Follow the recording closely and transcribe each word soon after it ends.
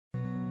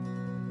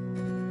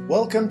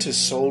Welcome to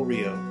Soul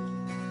Rio,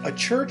 a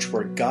church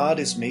where God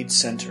is made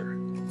center,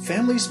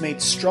 families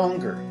made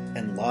stronger,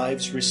 and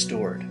lives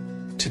restored.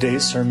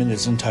 Today's sermon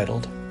is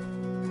entitled,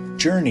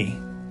 Journey,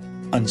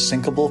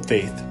 Unsinkable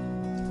Faith,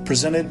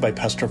 presented by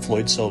Pastor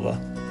Floyd Silva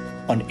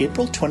on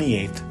April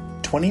 28th,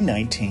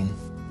 2019.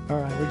 All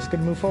right, we're just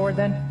going to move forward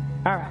then?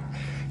 All right,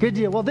 good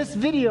deal. Well, this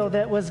video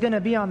that was going to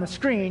be on the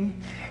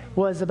screen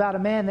was about a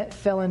man that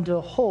fell into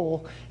a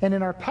hole. And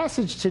in our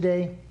passage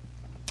today,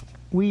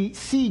 we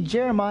see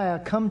Jeremiah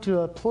come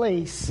to a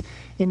place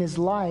in his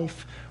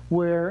life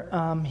where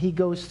he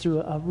goes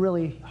through a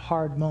really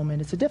hard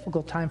moment. It's a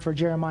difficult time for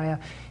Jeremiah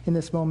in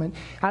this moment.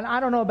 And I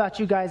don't know about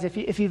you guys,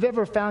 if you've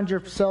ever found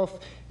yourself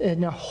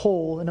in a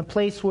hole, in a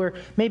place where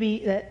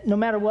maybe no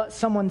matter what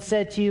someone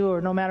said to you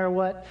or no matter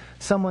what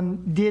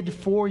someone did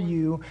for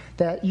you,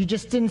 that you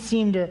just didn't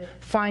seem to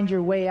find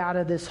your way out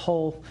of this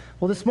hole.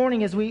 Well, this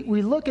morning as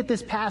we look at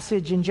this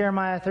passage in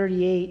Jeremiah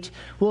 38,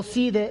 we'll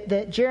see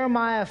that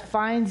Jeremiah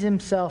finds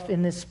himself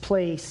in this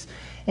place.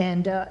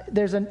 And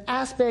there's an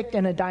aspect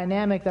and a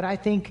dynamic that I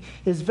think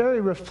is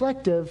very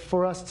reflective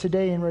for us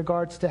today in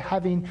regards to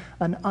having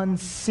an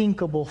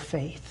unsinkable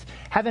faith.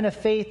 Having a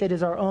faith that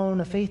is our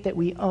own, a faith that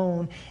we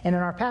own. And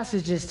in our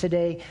passages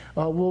today,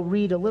 we'll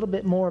read a little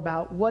bit more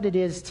about what it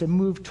is to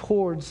move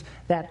towards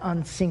that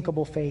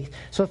unsinkable faith.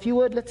 So if you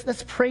would,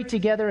 let's pray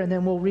together and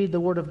then we'll read the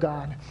Word of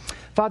God.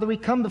 Father, we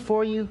come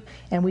before you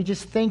and we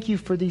just thank you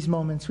for these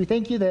moments. We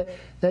thank you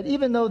that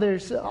even though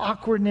there's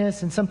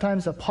awkwardness and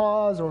sometimes a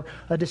pause or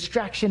a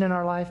distraction in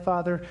our life,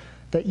 Father,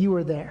 that you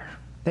are there,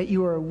 that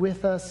you are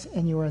with us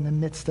and you are in the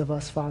midst of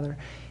us, Father.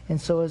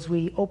 And so as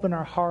we open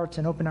our hearts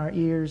and open our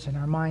ears and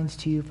our minds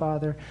to you,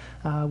 Father,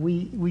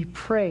 we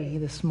pray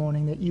this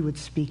morning that you would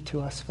speak to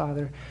us,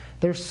 Father.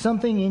 There's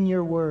something in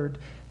your word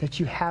that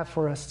you have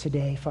for us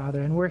today,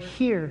 Father, and we're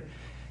here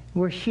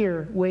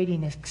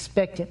waiting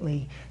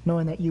expectantly,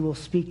 knowing that you will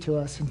speak to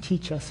us and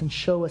teach us and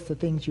show us the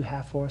things you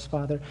have for us,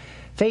 Father.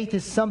 Faith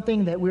is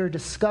something that we're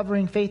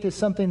discovering. Faith is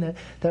something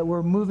that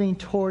we're moving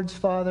towards,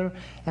 Father.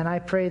 And I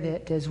pray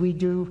that as we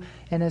do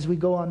and as we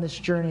go on this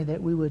journey,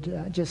 that we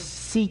would just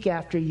seek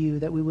after you,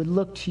 that we would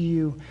look to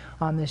you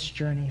on this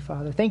journey,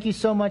 Father. Thank you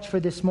so much for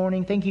this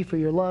morning. Thank you for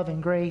your love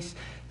and grace.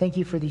 Thank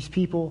you for these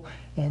people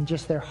and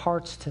just their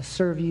hearts to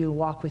serve you,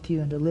 walk with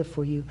you, and to live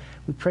for you.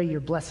 We pray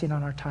your blessing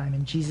on our time.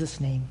 In Jesus'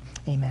 name,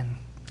 amen.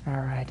 All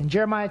right. In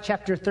Jeremiah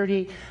chapter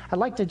 38, I'd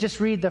like to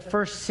just read the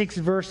first 6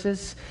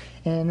 verses,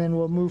 and then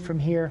we'll move from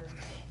here.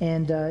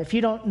 And if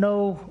you don't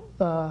know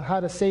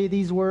how to say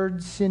these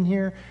words in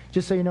here,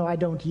 just so you know, I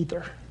don't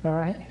either. All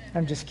right?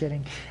 I'm just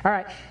kidding. All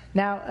right.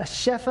 Now,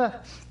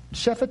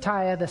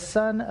 Shephatiah, the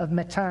son of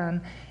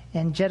Mattan,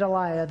 and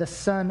Gedaliah, the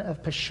son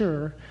of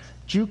Pashur,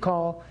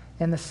 Jukal,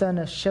 and the son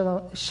of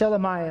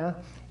Shelemiah,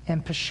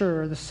 and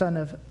Pashur, the son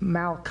of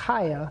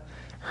Malchiah,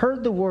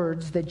 heard the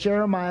words that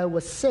Jeremiah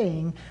was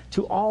saying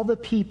to all the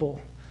people.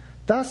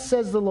 Thus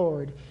says the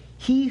Lord,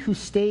 he who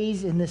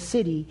stays in the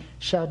city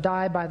shall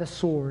die by the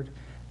sword,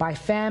 by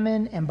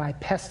famine and by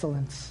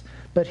pestilence.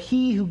 But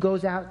he who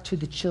goes out to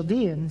the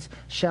Chaldeans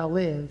shall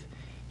live.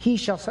 He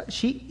shall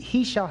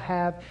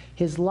have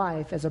his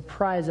life as a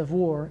prize of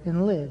war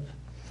and live.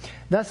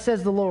 Thus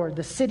says the Lord,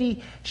 the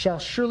city shall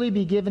surely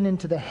be given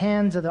into the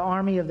hands of the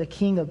army of the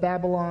king of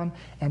Babylon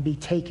and be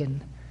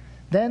taken.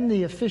 Then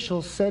the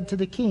officials said to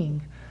the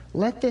king,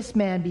 let this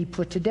man be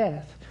put to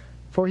death,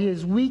 for he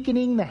is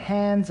weakening the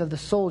hands of the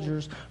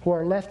soldiers who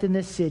are left in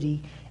this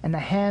city and the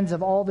hands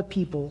of all the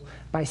people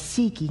by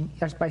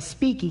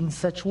speaking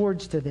such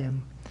words to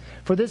them.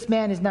 For this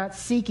man is not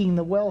seeking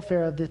the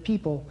welfare of the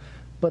people,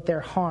 but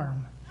their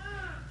harm.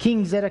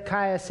 King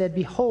Zedekiah said,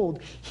 behold,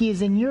 he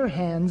is in your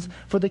hands,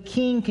 for the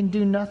king can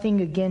do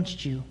nothing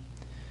against you.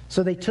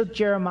 So they took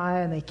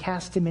Jeremiah and they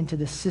cast him into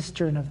the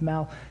cistern of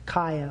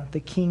Malchiah, the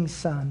king's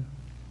son,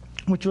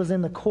 which was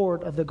in the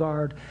court of the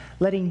guard,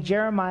 letting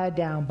Jeremiah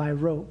down by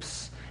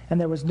ropes. And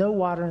there was no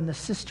water in the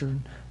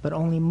cistern, but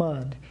only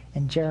mud,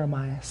 and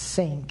Jeremiah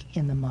sank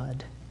in the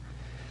mud.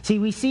 See,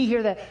 we see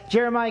here that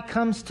Jeremiah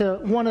comes to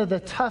one of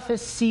the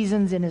toughest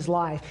seasons in his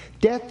life.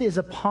 Death is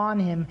upon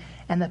him,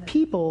 and the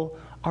people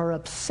are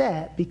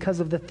upset because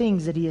of the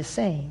things that he is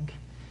saying.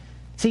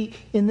 See,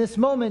 in this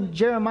moment,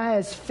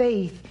 Jeremiah's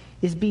faith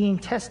is being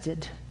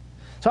tested.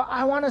 So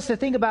I want us to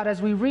think about,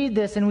 as we read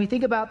this and we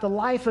think about the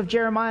life of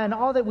Jeremiah and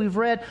all that we've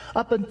read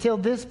up until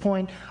this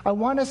point, I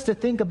want us to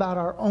think about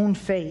our own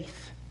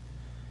faith.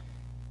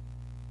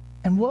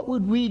 And what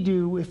would we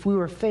do if we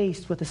were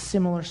faced with a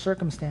similar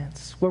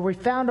circumstance, where we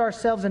found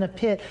ourselves in a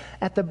pit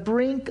at the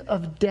brink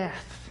of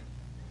death?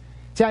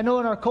 See, I know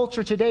in our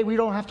culture today we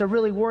don't have to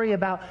really worry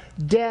about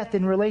death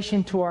in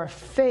relation to our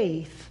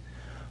faith.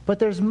 But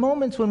there's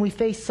moments when we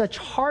face such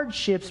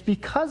hardships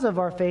because of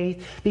our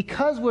faith,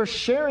 because we're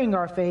sharing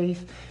our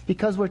faith,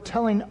 because we're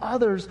telling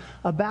others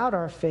about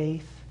our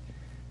faith,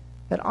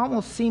 that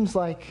almost seems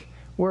like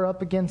we're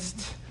up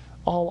against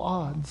all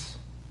odds.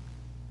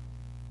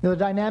 The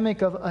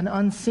dynamic of an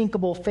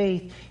unsinkable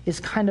faith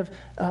is kind of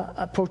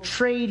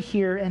portrayed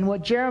here, and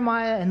what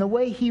Jeremiah and the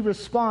way he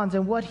responds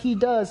and what he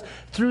does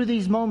through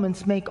these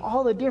moments make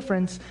all the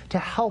difference to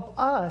help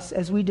us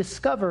as we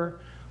discover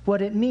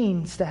what it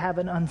means to have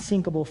an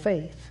unsinkable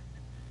faith.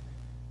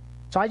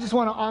 So I just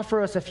want to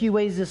offer us a few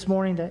ways this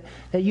morning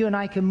that you and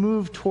I can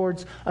move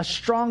towards a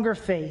stronger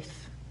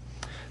faith.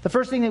 The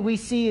first thing that we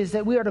see is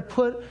that we are to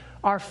put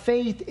our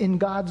faith in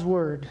God's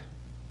Word.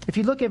 If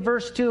you look at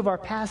verse 2 of our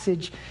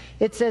passage,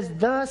 it says,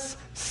 "Thus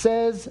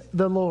says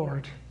the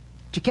Lord."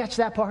 Did you catch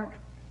that part?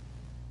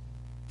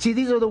 See,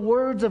 these are the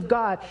words of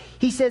God.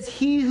 He says,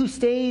 "He who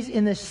stays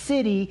in the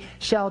city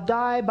shall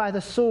die by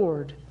the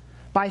sword,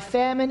 by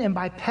famine and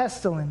by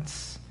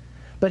pestilence.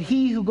 But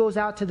he who goes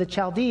out to the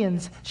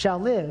Chaldeans shall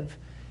live.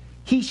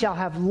 He shall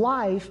have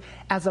life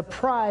as a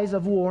prize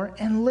of war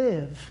and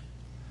live."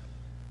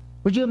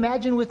 Would you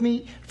imagine with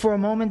me for a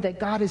moment that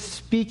God is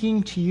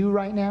speaking to you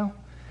right now?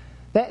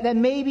 That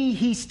maybe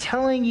He's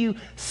telling you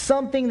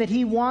something that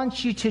He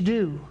wants you to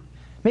do.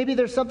 Maybe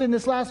there's something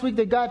this last week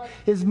that God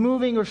is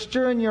moving or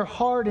stirring your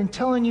heart and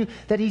telling you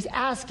that He's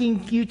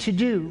asking you to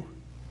do.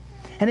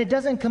 And it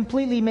doesn't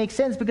completely make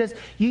sense because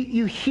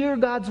you hear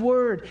God's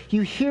Word,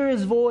 you hear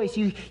His voice,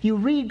 you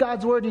read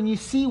God's Word and you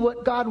see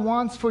what God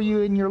wants for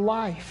you in your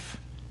life.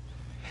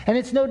 And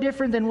it's no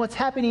different than what's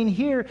happening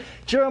here.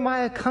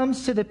 Jeremiah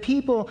comes to the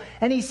people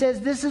and he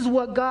says, this is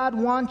what God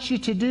wants you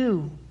to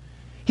do.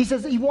 He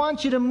says He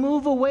wants you to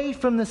move away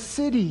from the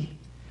city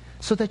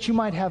so that you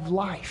might have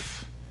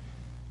life.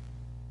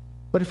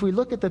 But if we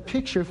look at the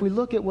picture, if we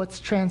look at what's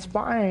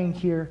transpiring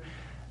here,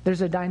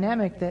 there's a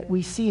dynamic that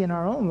we see in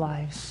our own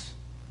lives.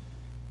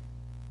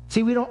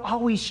 See, we don't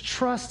always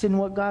trust in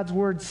what God's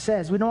Word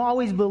says. We don't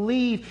always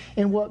believe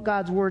in what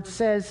God's Word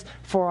says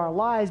for our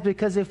lives,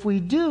 because if we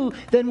do,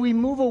 then we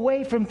move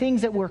away from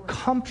things that we're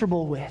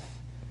comfortable with.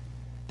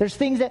 There's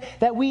things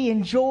that we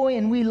enjoy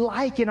and we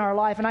like in our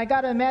life. And I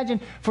got to imagine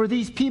for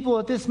these people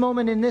at this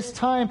moment in this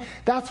time,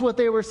 that's what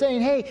they were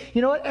saying. Hey,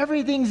 you know what?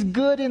 Everything's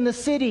good in the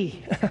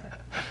city.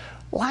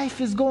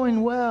 Life is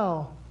going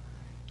well.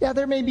 Yeah,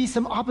 there may be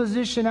some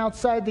opposition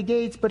outside the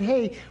gates, but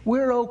hey,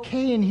 we're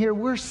okay in here.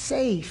 We're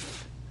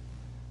safe.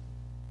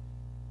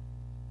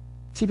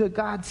 See, but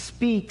God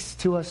speaks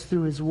to us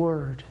through His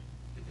Word.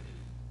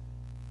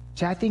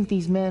 See, I think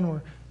these men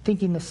were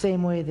thinking the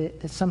same way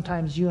that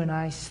sometimes you and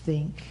I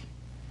think.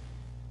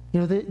 You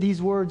know,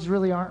 these words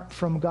really aren't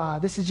from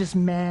God. This is just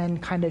man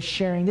kind of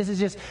sharing. This is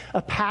just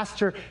a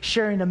pastor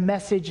sharing a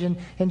message and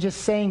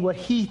just saying what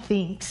he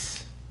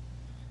thinks.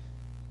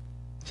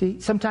 See,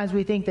 sometimes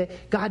we think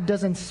that God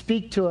doesn't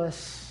speak to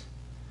us,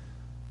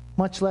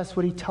 much less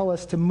would He tell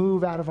us to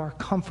move out of our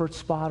comfort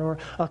spot or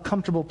a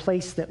comfortable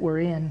place that we're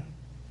in.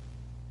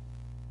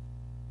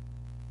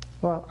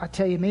 Well, I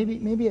tell you,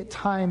 maybe at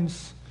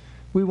times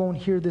we won't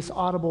hear this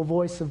audible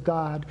voice of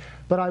God,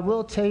 but I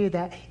will tell you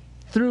that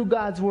through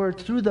God's Word,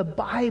 through the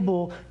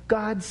Bible,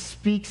 God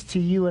speaks to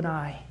you and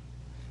I.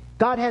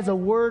 God has a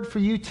word for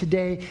you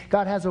today.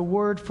 God has a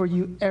word for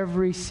you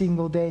every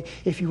single day.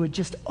 If you would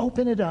just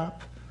open it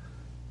up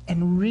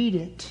and read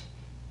it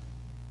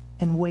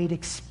and wait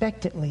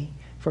expectantly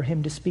for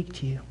Him to speak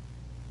to you.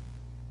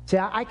 See,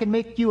 I can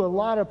make you a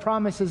lot of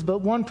promises, but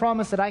one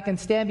promise that I can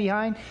stand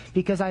behind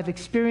because I've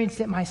experienced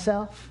it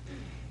myself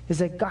is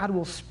that God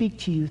will speak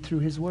to you through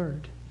His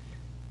Word.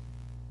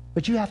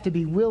 But you have to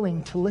be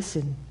willing to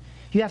listen.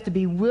 You have to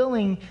be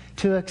willing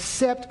to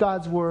accept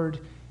God's Word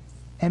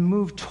and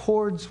move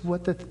towards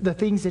what the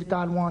things that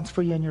God wants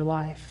for you in your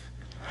life.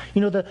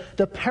 You know,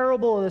 the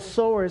parable of the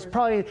sower is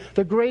probably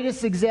the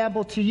greatest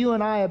example to you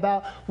and I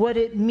about what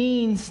it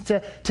means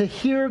to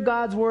hear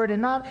God's Word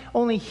and not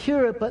only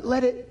hear it, but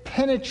let it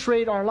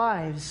penetrate our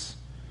lives.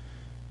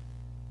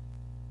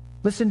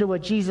 Listen to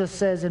what Jesus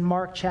says in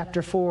Mark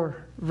chapter 4,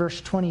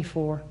 verse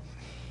 24.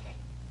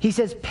 He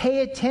says, pay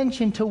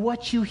attention to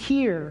what you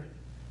hear.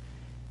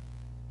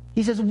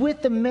 He says,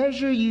 with the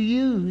measure you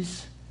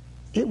use,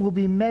 it will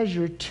be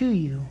measured to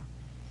you,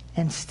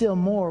 and still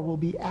more will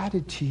be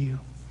added to you.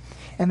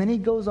 And then he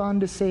goes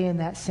on to say in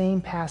that same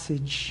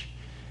passage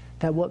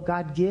that what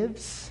God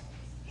gives,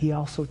 He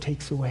also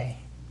takes away.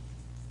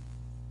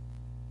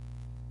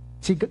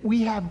 See,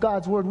 we have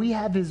God's Word. We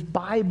have His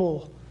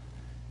Bible.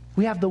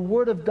 We have the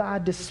Word of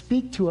God to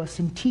speak to us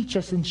and teach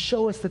us and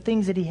show us the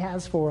things that He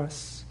has for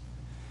us.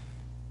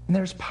 And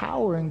there's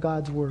power in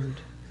God's Word.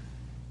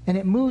 And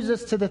it moves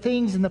us to the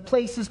things and the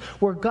places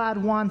where God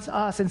wants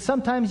us. And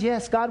sometimes,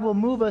 yes, God will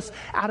move us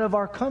out of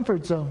our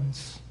comfort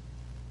zones.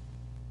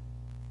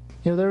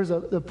 You know, there was a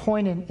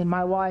point in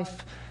my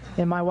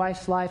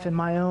wife's life and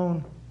my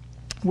own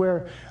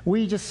where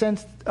we just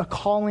sensed a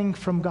calling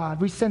from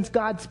God. We sensed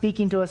God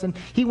speaking to us, and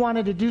He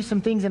wanted to do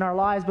some things in our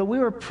lives, but we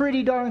were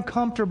pretty darn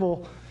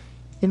comfortable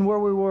in where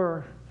we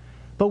were.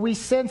 But we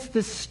sensed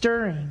this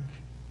stirring.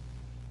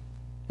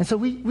 And so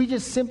we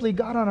just simply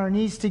got on our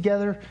knees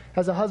together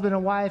as a husband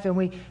and wife, and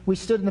we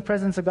stood in the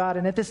presence of God.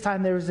 And at this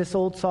time, there was this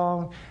old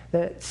song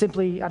that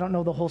simply, I don't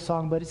know the whole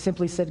song, but it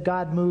simply said,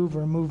 God, move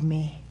or move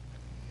me.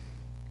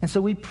 And so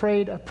we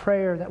prayed a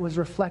prayer that was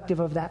reflective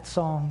of that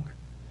song.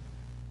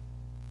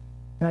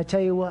 And I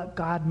tell you what,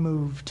 God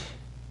moved.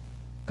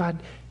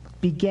 God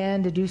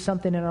began to do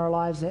something in our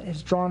lives that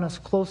has drawn us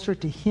closer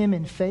to Him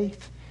in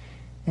faith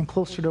and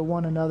closer to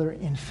one another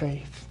in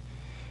faith.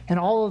 And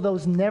all of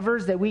those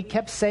nevers that we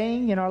kept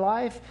saying in our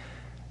life,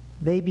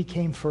 they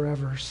became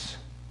forevers.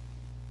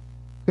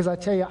 Because I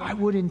tell you, I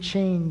wouldn't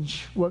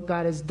change what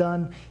God has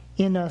done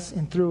in us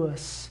and through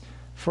us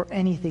for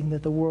anything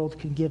that the world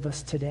can give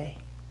us today.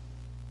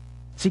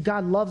 See,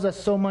 God loves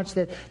us so much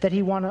that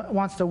He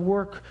wants to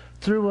work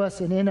through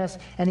us and in us,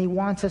 and He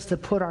wants us to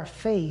put our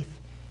faith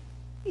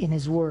in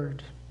His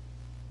Word.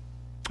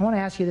 I want to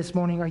ask you this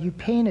morning, are you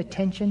paying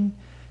attention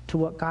to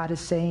what God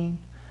is saying?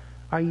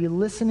 Are you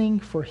listening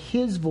for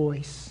His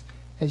voice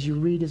as you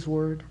read His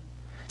Word?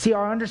 See,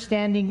 our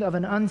understanding of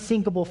an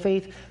unsinkable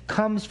faith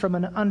comes from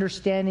an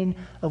understanding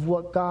of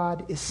what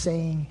God is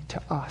saying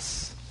to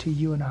us, to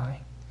you and I.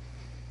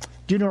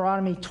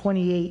 Deuteronomy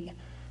 28,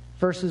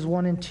 verses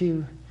 1 and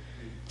 2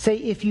 say,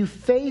 if you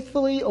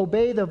faithfully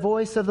obey the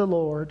voice of the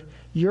Lord,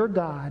 your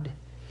God,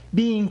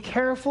 being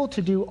careful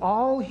to do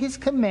all His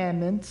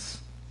commandments,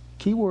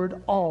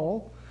 keyword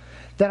all,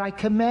 that I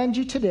command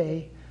you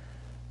today,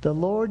 the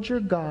Lord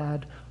your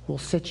God will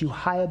set you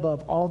high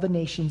above all the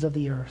nations of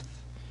the earth.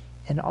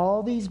 And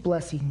all these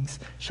blessings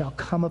shall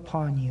come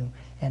upon you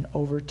and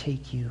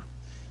overtake you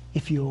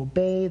if you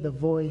obey the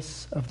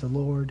voice of the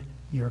Lord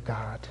your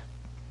God.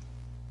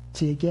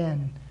 See,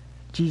 again,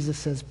 Jesus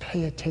says,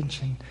 pay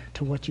attention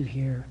to what you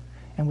hear.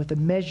 And with the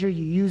measure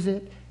you use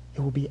it, it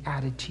will be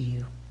added to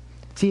you.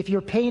 See, if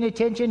you're paying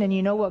attention and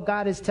you know what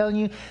God is telling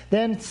you,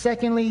 then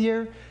secondly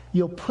here,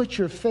 you'll put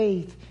your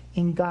faith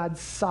in God's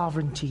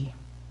sovereignty.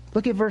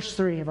 Look at verse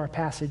 3 of our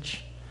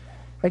passage.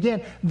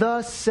 Again,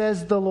 thus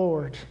says the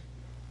Lord.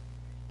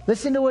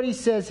 Listen to what He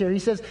says here. He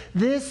says,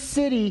 this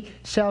city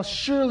shall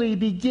surely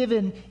be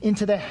given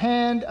into the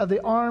hand of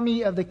the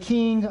army of the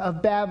king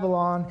of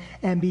Babylon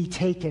and be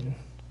taken.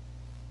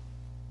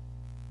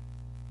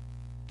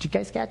 Did you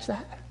guys catch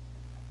that?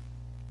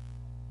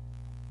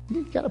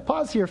 You've got to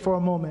pause here for a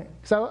moment.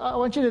 So I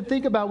want you to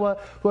think about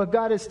what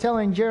God is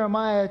telling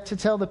Jeremiah to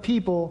tell the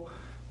people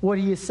what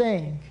He is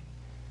saying.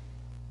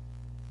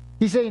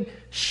 He's saying,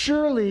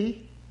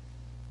 surely,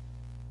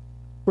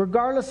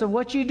 regardless of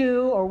what you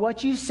do or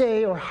what you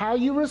say or how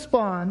you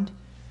respond,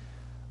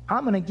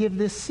 I'm going to give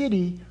this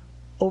city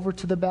over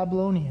to the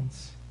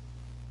Babylonians.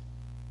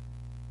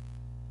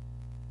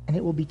 And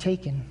it will be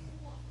taken.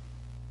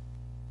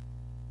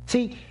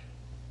 See,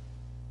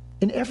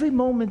 in every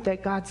moment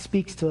that God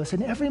speaks to us,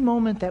 in every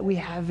moment that we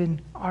have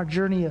in our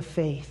journey of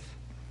faith,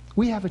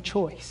 we have a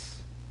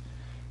choice.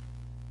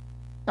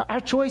 Our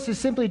choice is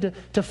simply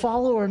to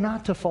follow or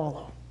not to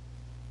follow.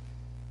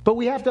 But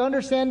we have to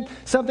understand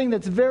something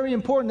that's very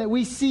important that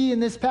we see in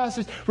this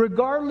passage.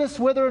 Regardless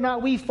whether or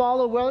not we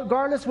follow,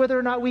 regardless whether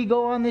or not we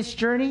go on this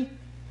journey,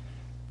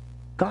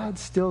 God's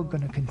still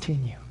going to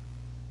continue.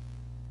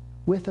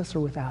 With us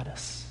or without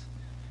us.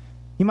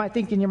 You might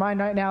think in your mind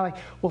right now, like,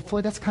 well,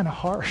 Floyd, that's kind of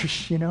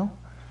harsh, you know?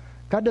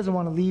 God doesn't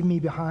want to leave me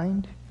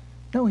behind.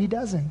 No, He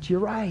doesn't. You're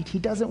right. He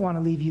doesn't want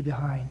to leave you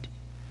behind.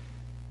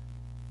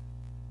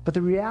 But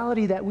the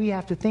reality that we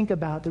have to think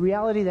about, the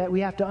reality that we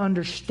have to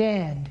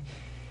understand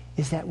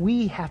is that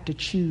we have to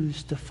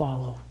choose to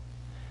follow.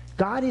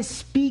 God is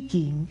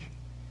speaking,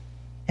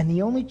 and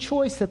the only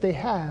choice that they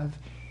have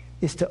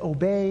is to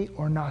obey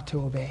or not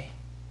to obey.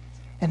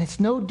 And it's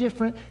no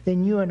different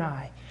than you and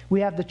I.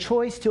 We have the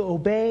choice to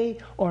obey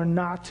or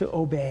not to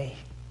obey.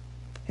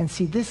 And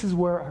see, this is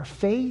where our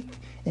faith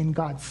in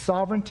God's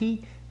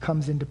sovereignty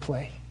comes into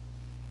play.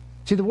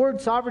 See, the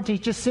word sovereignty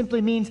just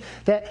simply means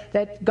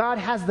that God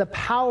has the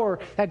power,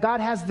 that God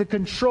has the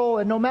control,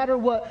 and no matter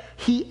what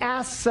He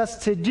asks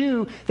us to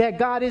do, that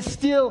God is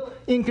still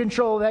in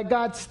control, that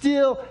God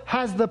still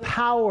has the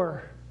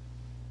power.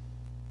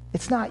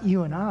 It's not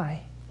you and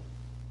I.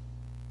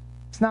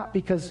 It's not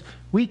because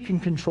we can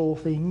control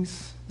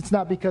things. It's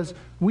not because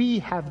we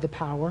have the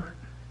power.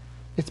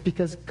 It's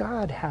because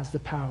God has the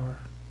power.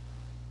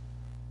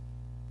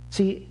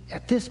 See,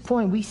 at this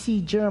point, we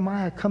see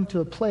Jeremiah come to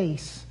a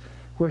place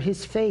where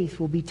his faith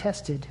will be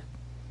tested.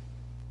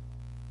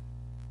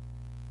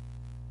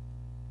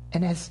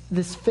 And as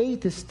this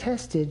faith is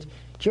tested,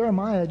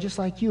 Jeremiah, just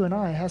like you and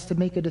I, has to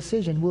make a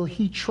decision. Will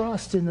he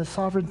trust in the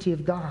sovereignty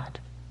of God?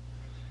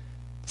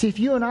 See, if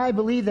you and I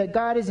believe that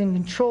God is in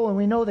control and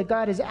we know that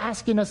God is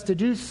asking us to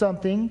do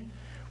something,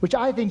 which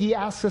I think He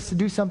asks us to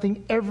do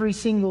something every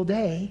single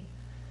day,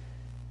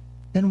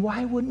 then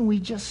why wouldn't we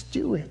just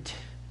do it?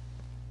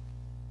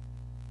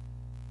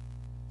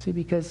 See,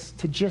 because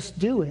to just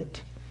do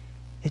it,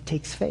 it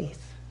takes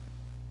faith.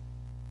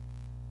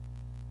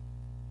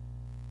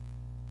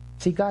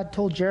 See, God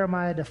told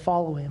Jeremiah to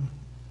follow Him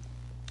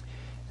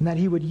and that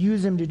He would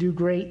use him to do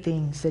great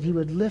things, that He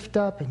would lift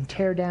up and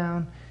tear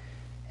down,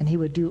 and He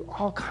would do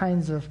all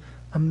kinds of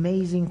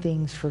amazing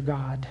things for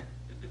God.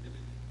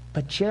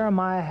 But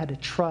Jeremiah had to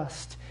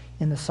trust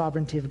in the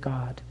sovereignty of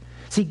God.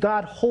 See,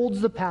 God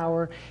holds the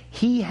power,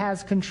 He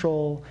has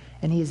control,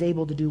 and He is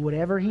able to do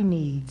whatever He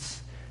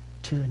needs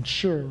to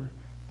ensure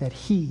that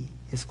he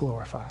is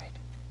glorified.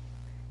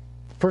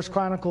 1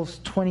 Chronicles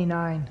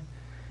 29,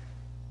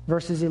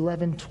 verses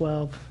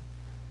 11-12.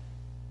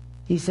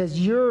 He says,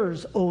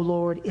 yours, O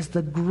Lord, is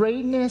the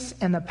greatness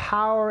and the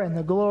power and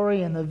the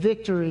glory and the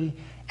victory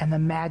and the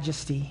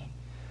majesty.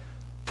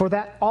 For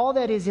that all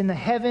that is in the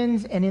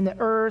heavens and in the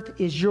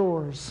earth is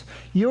yours.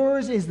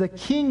 Yours is the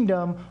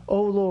kingdom,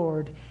 O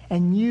Lord,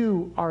 and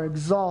you are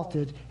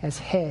exalted as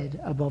head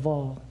above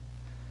all.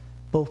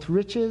 Both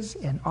riches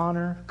and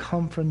honor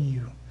come from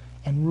you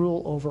and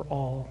rule over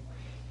all.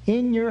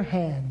 In your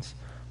hands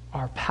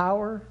are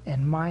power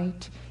and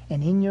might,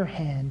 and in your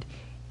hand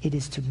it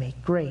is to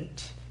make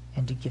great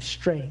and to give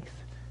strength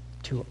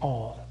to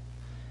all.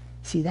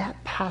 See,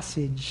 that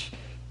passage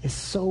is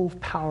so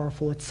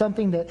powerful. It's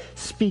something that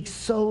speaks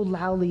so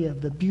loudly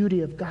of the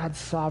beauty of God's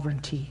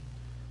sovereignty.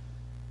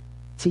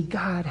 See,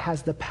 God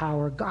has the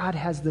power. God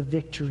has the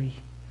victory.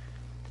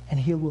 And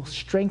he will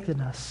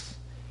strengthen us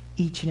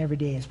each and every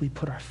day as we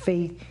put our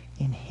faith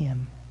in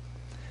him.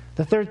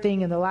 The third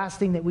thing and the last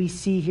thing that we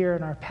see here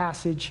in our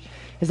passage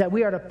is that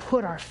we are to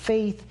put our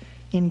faith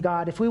in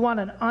God. If we want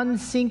an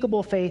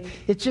unsinkable faith,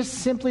 it's just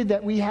simply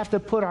that we have to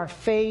put our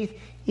faith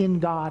in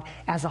God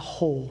as a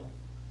whole.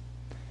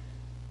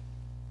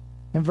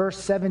 In verse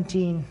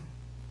 17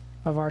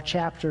 of our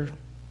chapter,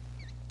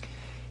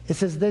 it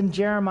says, then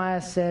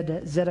Jeremiah said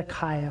to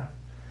Zedekiah,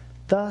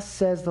 thus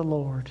says the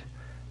Lord,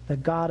 the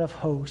God of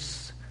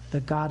hosts,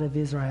 the God of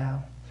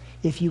Israel,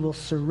 if you will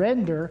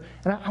surrender,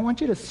 and I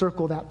want you to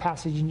circle that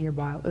passage in your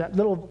Bible, that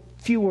little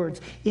few words,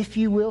 if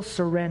you will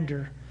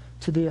surrender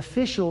to the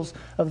officials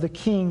of the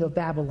king of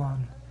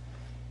Babylon,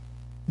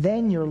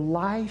 then your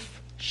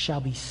life shall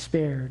be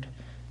spared,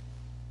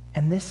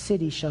 and this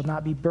city shall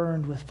not be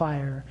burned with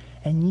fire,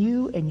 and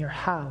you and your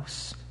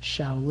house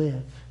shall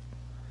live.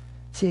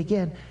 See,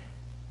 again,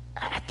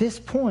 at this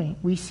point,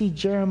 we see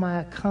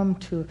Jeremiah come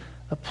to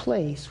a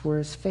place where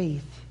his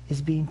faith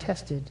is being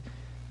tested.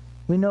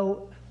 We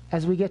know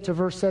as we get to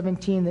verse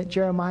 17 that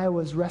Jeremiah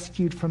was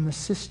rescued from the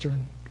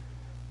cistern,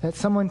 that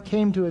someone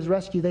came to his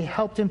rescue. They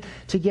helped him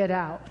to get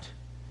out.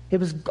 It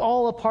was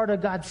all a part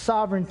of God's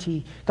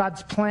sovereignty,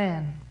 God's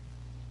plan.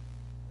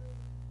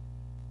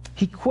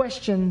 He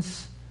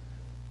questions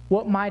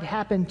what might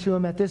happen to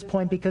him at this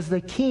point because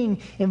the king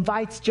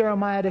invites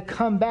Jeremiah to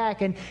come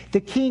back, and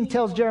the king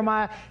tells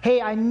Jeremiah, hey,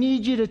 I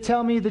need you to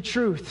tell me the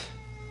truth.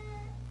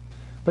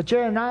 But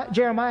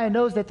Jeremiah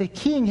knows that the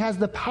king has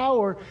the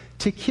power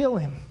to kill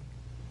him.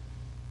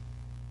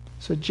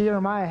 So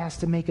Jeremiah has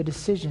to make a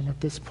decision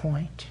at this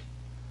point.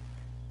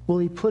 Will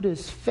he put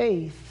his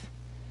faith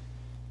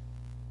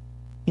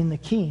in the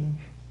king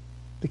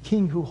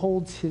who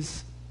holds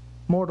his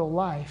mortal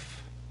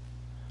life,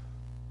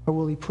 or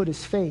will he put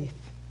his faith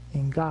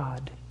in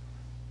God,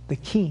 the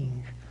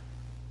king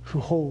who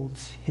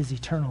holds his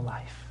eternal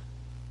life?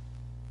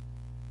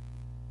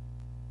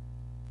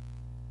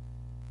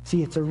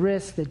 See, it's a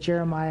risk that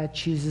Jeremiah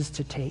chooses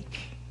to take.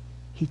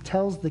 He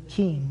tells the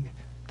king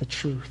the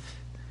truth.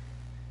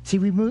 See,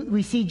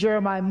 we see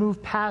Jeremiah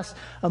move past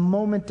a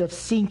moment of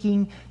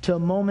sinking to a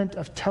moment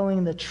of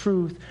telling the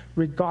truth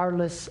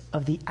regardless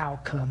of the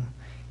outcome.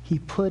 He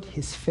put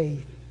his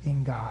faith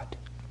in God.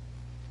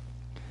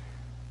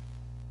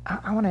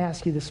 I want to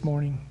ask you this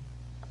morning,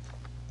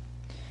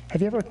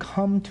 have you ever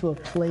come to a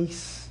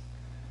place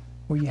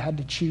where you had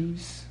to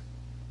choose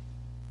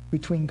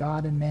between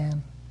God and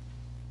man?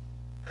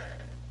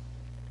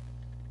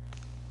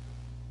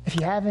 If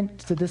you haven't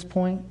to this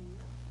point,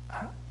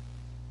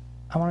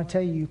 I want to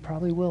tell you, you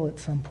probably will at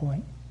some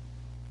point.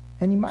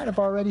 And you might have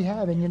already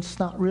have, and you've just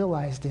not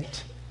realized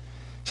it.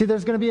 See,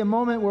 there's going to be a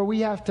moment where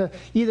we have to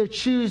either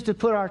choose to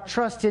put our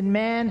trust in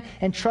man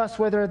and trust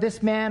whether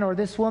this man or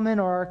this woman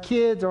or our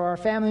kids or our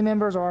family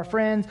members or our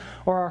friends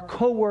or our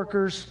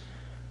co-workers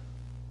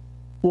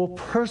will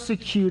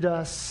persecute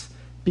us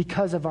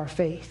because of our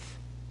faith.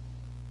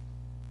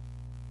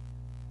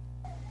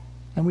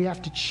 And we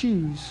have to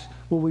choose,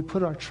 will we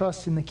put our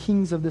trust in the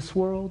kings of this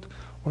world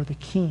or the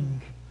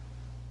king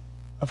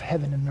of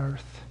heaven and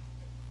earth?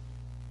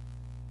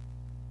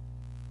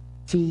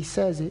 See, he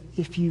says,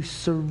 if you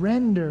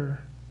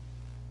surrender,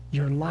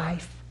 your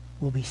life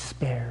will be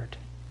spared.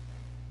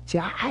 See,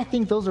 I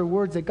think those are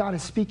words that God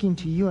is speaking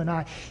to you and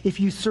I. If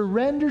you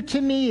surrender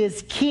to me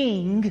as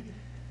king,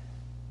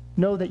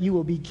 know that you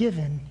will be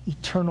given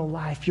eternal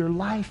life. Your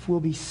life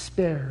will be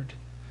spared.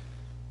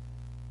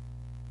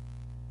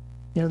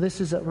 You know,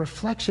 this is a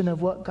reflection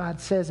of what God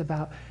says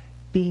about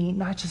being,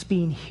 not just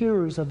being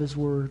hearers of his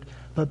word,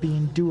 but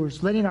being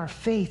doers, letting our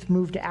faith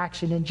move to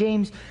action. In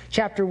James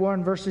chapter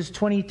 1, verses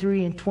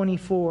 23 and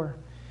 24,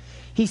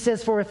 he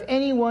says, for if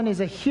anyone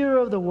is a hearer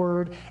of the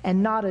word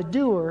and not a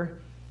doer,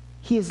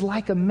 he is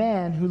like a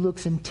man who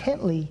looks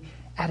intently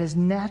at his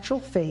natural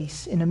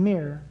face in a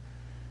mirror.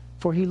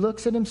 For he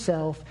looks at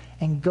himself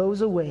and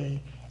goes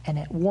away and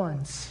at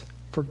once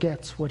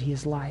forgets what he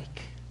is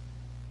like.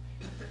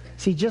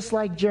 See, just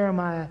like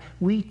Jeremiah,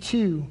 we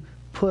too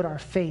put our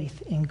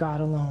faith in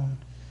God alone.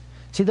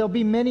 See, there'll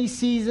be many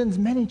seasons,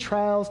 many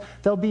trials.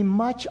 There'll be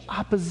much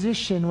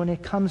opposition when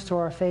it comes to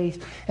our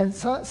faith. And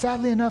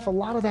sadly enough, a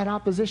lot of that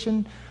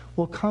opposition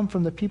will come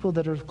from the people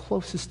that are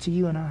closest to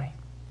you and I.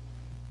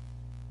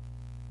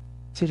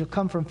 See, it'll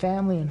come from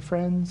family and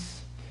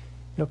friends.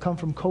 It'll come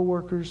from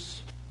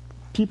coworkers,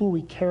 people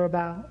we care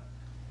about.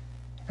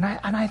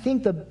 And I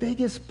think the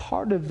biggest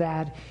part of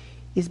that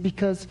is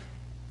because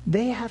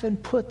they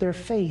haven't put their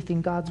faith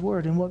in God's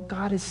word and what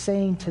God is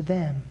saying to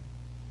them.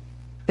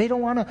 They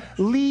don't want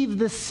to leave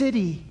the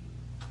city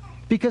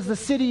because the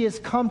city is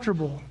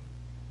comfortable.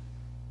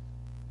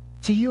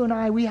 To you and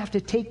I, we have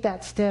to take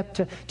that step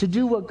to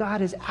do what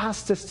God has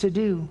asked us to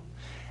do.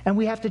 And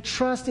we have to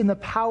trust in the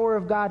power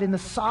of God, in the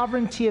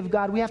sovereignty of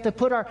God. We have to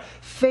put our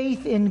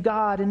faith in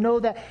God and know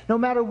that no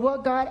matter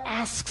what God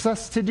asks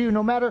us to do,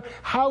 no matter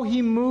how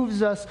He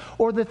moves us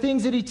or the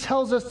things that He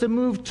tells us to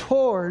move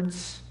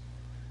towards,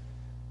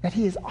 that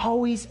He is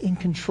always in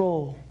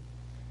control.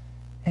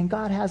 And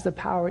God has the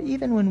power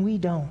even when we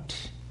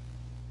don't.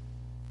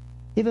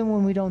 Even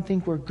when we don't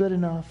think we're good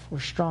enough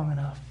or strong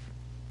enough.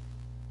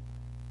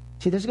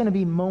 See, there's going to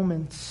be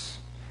moments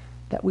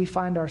that we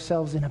find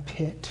ourselves in a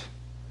pit.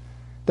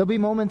 There'll be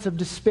moments of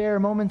despair,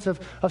 moments of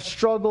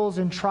struggles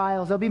and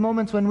trials. There'll be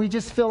moments when we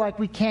just feel like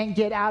we can't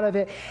get out of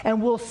it.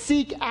 And we'll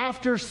seek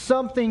after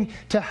something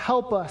to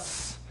help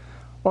us.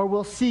 Or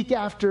we'll seek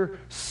after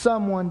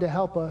someone to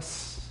help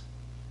us.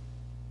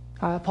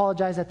 I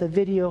apologize that the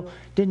video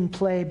didn't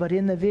play, but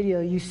in the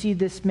video you see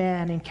this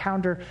man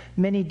encounter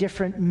many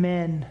different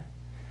men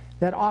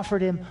that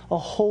offered him a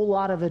whole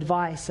lot of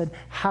advice on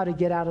how to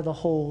get out of the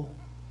hole.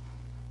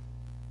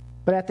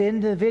 But at the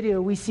end of the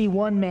video, we see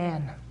one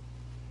man.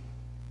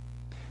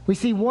 We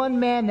see one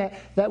man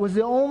that was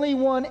the only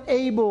one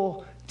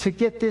able to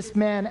get this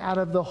man out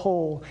of the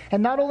hole.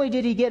 And not only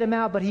did he get him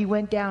out, but he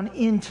went down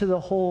into the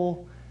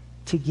hole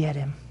to get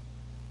him.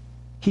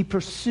 He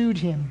pursued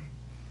him.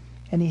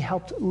 And he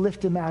helped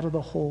lift him out of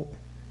the hole.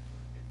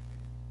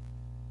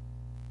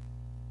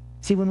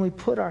 See, when we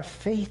put our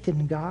faith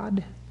in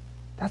God,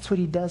 that's what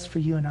He does for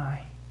you and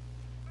I.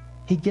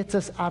 He gets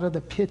us out of the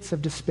pits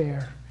of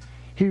despair.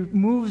 He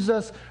moves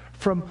us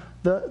from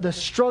the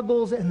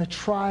struggles and the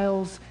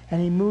trials,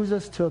 and He moves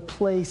us to a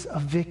place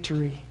of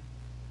victory.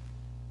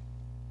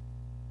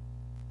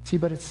 See,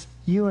 but it's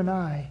you and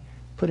I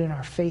putting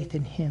our faith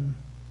in Him.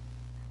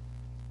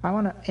 I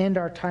want to end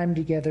our time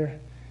together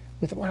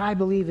with what I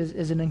believe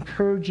is an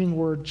encouraging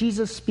word.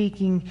 Jesus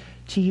speaking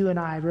to you and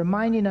I,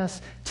 reminding us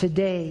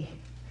today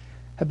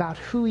about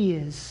who He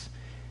is.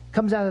 It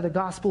comes out of the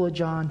Gospel of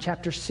John,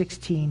 chapter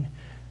 16,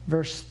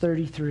 verse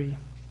 33.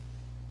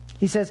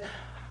 He says,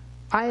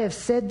 I have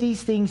said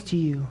these things to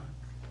you,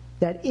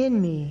 that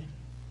in me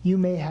you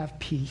may have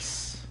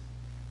peace.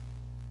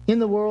 In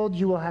the world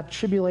you will have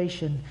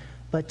tribulation,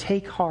 but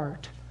take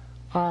heart,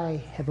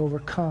 I have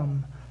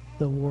overcome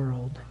the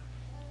world.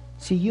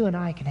 See, you and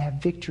I can have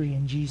victory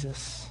in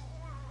Jesus,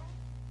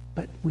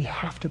 but we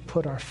have to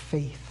put our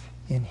faith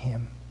in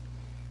Him.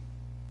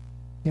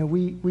 You know,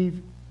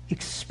 we've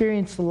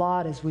experienced a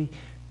lot as we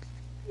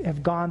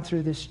have gone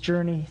through this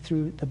journey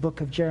through the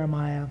book of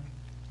Jeremiah.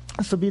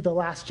 This will be the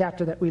last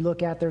chapter that we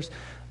look at. There's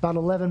about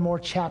 11 more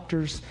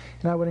chapters,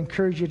 and I would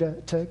encourage you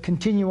to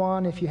continue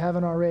on if you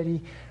haven't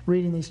already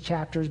reading these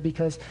chapters,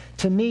 because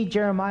to me,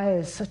 Jeremiah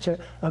is such a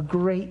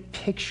great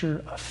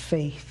picture of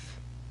faith.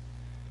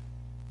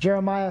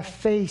 Jeremiah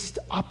faced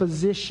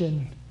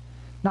opposition,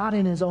 not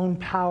in his own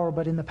power,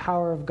 but in the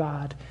power of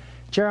God.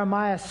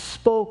 Jeremiah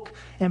spoke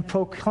and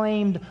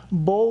proclaimed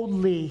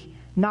boldly,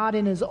 not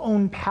in his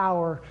own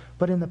power,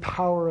 but in the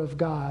power of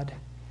God.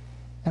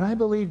 And I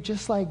believe,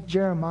 just like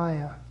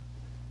Jeremiah,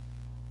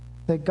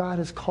 that God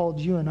has called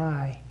you and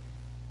I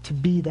to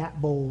be that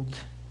bold,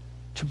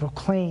 to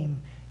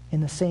proclaim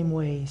in the same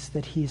ways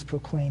that He is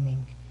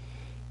proclaiming.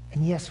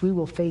 And yes, we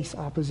will face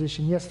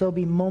opposition. Yes, there'll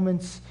be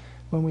moments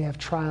when we have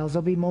trials.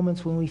 There'll be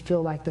moments when we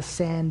feel like the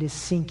sand is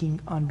sinking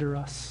under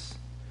us.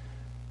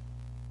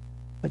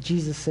 But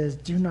Jesus says,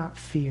 do not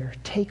fear.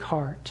 Take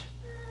heart.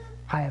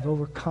 I have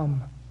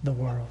overcome the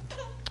world.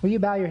 Will you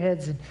bow your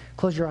heads and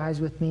close your eyes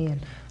with me?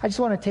 And I just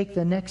want to take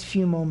the next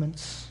few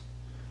moments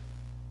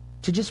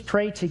to just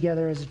pray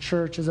together as a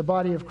church, as a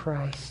body of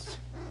Christ.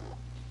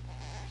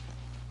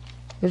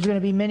 There's going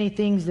to be many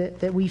things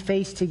that we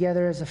face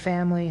together as a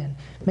family, and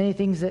many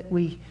things that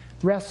we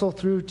wrestle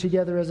through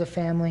together as a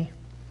family.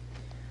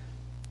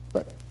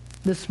 But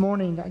this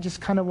morning, I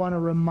just kind of want to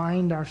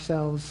remind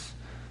ourselves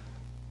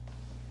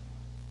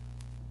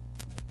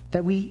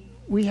that we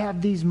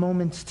have these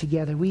moments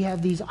together. We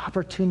have these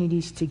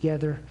opportunities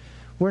together.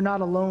 We're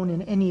not alone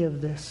in any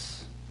of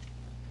this.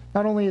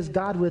 Not only is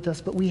God with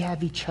us, but we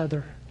have each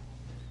other.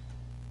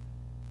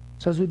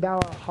 So as we bow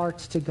our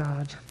hearts to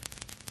God,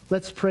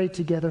 let's pray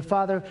together.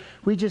 Father,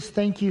 we just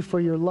thank You for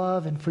Your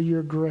love and for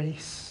Your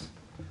grace.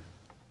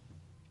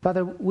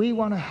 Father, we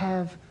want to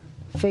have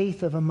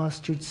faith of a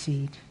mustard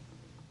seed.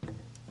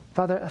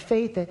 Father, a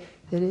faith that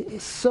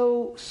is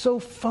so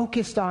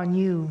focused on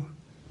You,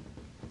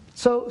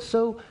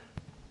 so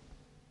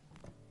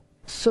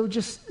so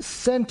just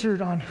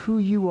centered on who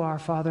you are,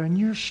 Father, and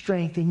your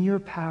strength and your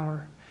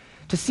power,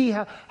 to see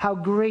how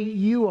great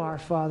you are,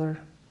 Father.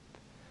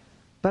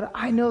 But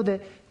I know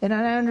that, and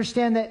I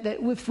understand that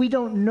if we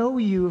don't know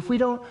you, if we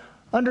don't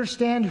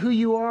understand who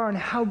you are and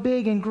how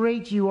big and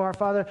great you are,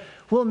 Father,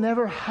 we'll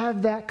never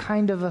have that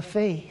kind of a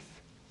faith.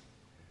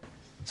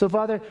 So,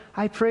 Father,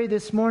 I pray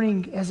this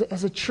morning as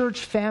a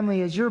church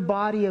family, as your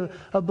body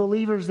of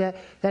believers, that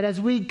as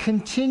we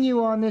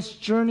continue on this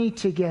journey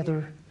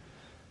together,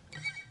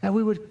 that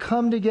we would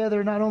come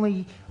together not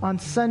only on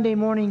Sunday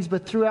mornings,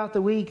 but throughout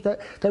the week,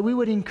 that we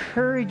would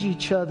encourage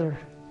each other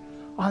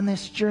on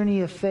this journey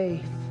of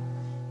faith.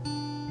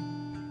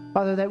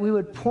 Father, that we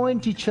would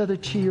point each other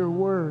to your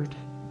word,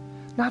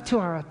 not to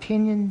our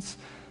opinions,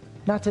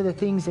 not to the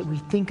things that we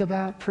think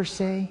about per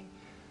se,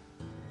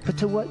 but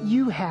to what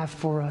you have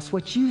for us,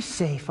 what you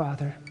say,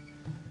 Father.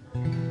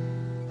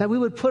 That we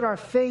would put our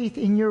faith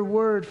in your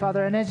word,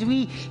 Father. And as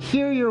we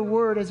hear your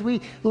word, as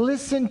we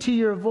listen to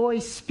your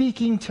voice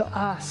speaking to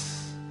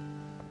us,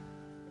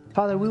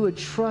 Father, we would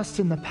trust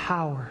in the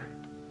power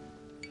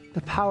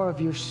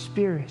of your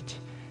Spirit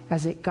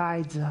as it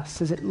guides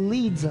us, as it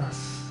leads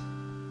us.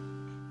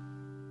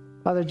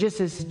 Father,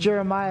 just as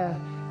Jeremiah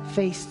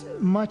faced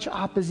much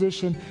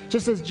opposition,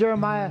 just as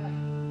Jeremiah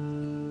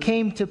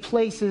came to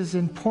places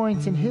and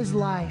points in his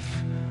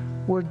life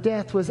where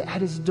death was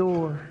at his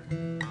door,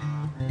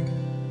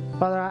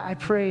 Father, I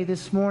pray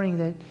this morning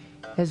that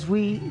as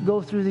we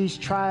go through these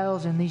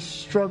trials and these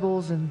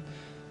struggles and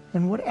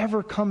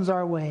whatever comes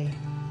our way,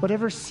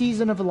 whatever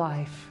season of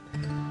life,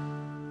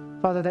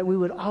 Father, that we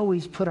would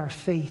always put our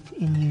faith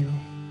in you.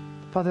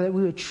 Father, that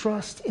we would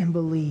trust and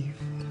believe.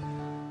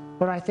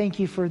 Lord, I thank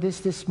you for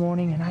this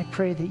morning, and I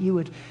pray that you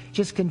would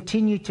just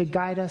continue to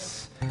guide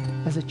us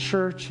as a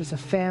church, as a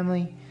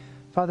family.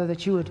 Father,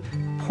 that you would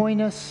point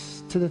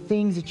us to the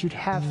things that you'd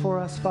have for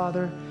us,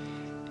 Father.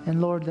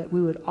 And Lord, that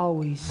we would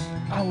always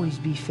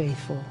be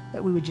faithful,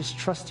 that we would just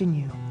trust in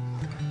you.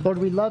 Lord,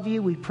 we love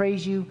you, we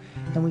praise you,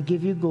 and we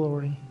give you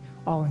glory.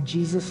 All in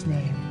Jesus'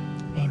 name,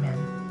 amen.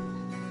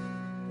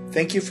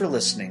 Thank you for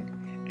listening,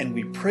 and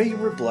we pray you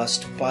were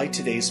blessed by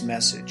today's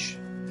message.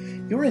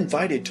 You are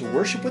invited to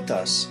worship with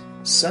us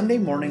Sunday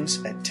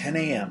mornings at 10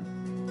 a.m.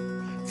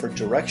 For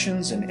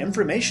directions and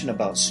information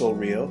about Soul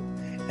Rio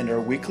and our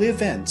weekly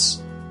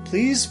events,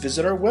 please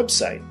visit our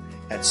website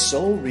at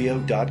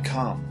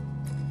soulrio.com.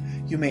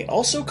 You may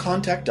also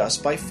contact us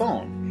by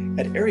phone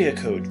at area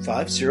code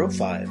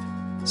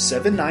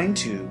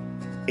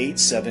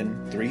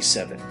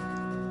 505-792-8737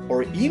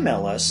 or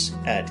email us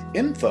at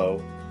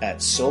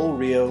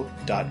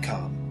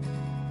info@soulrio.com.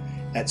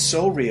 At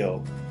Soul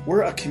Rio,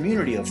 we're a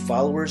community of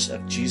followers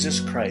of Jesus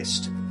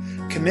Christ,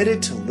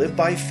 committed to live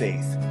by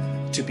faith,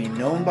 to be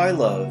known by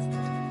love,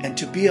 and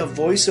to be a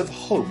voice of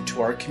hope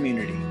to our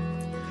community.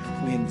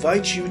 We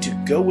invite you to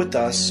go with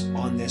us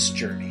on this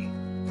journey.